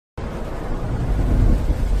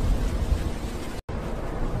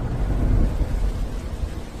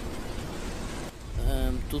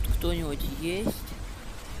кто-нибудь есть?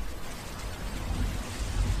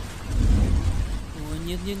 О,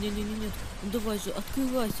 нет. Ну давай же,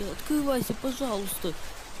 открывайся, пожалуйста.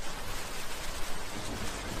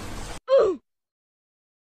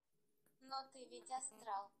 Но ты ведь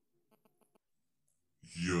астрал.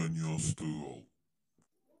 Я не астрал.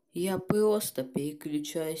 Я просто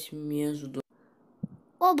переключаюсь между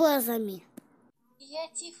образами. Я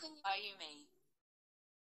Тиффани.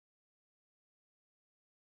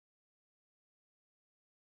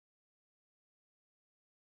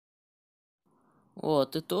 О,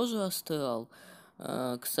 ты тоже астрал?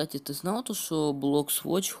 Кстати, ты знал то, что Blox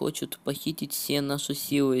Watch хочет похитить все наши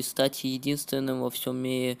силы и стать единственным во всем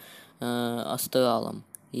мире астралом?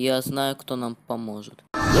 Я знаю, кто нам поможет.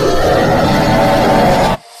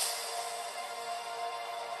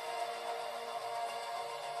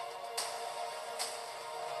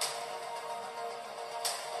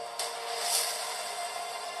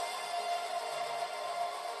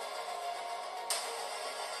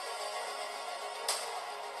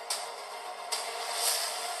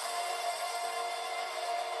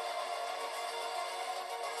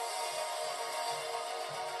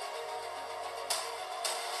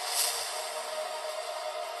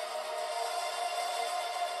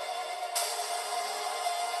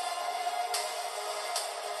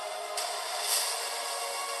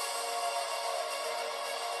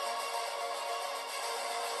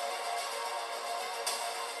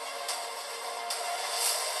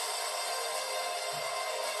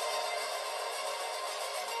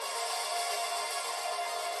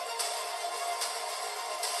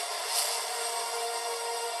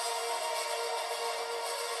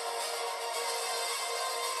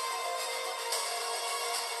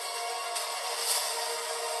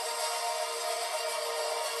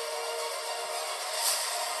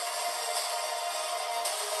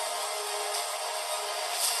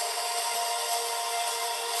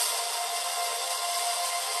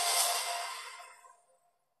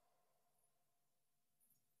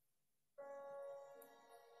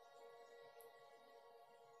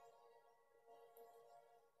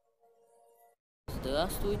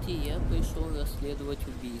 Здравствуйте, я пришел расследовать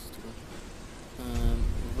убийство.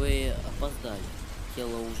 Вы опоздали.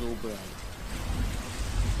 Тело уже убрали.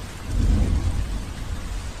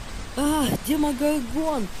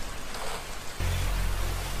 Демогоргон!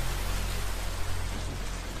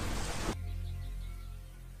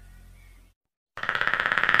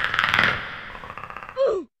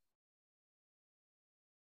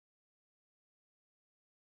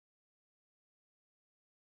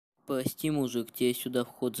 Прости, мужик, тебе сюда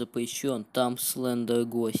вход запрещен, там Слендер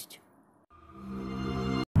гость.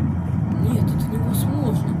 Нет, это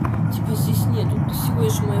невозможно. Тебя здесь нету, ты всего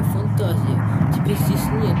лишь моя фантазия. Тебя здесь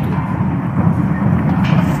нету.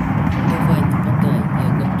 Давай, нападай, я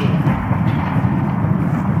готов.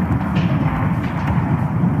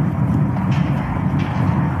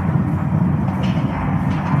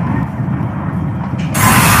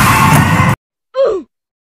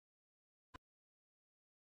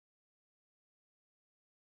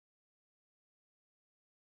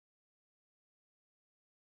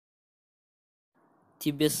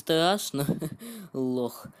 Тебе страшно?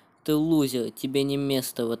 Лох. Ты лузер, тебе не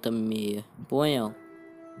место в этом мире. Понял?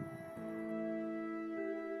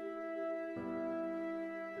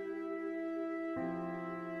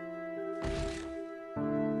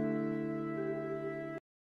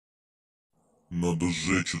 Надо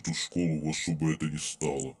сжечь эту школу во что бы это ни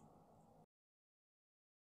стало.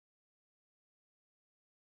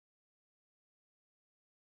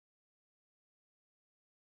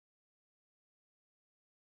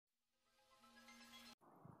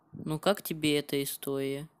 Ну как тебе эта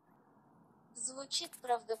история? Звучит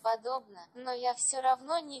правдоподобно, но я все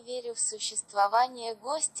равно не верю в существование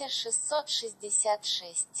гостя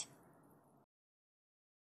 666.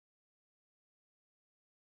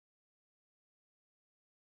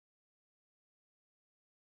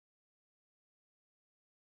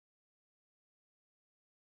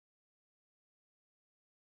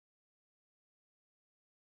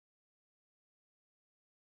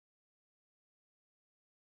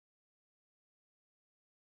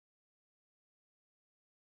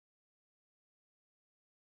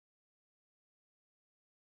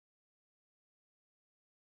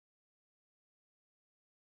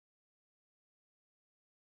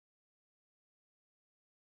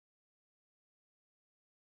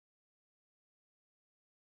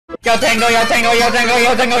 Yo tengo.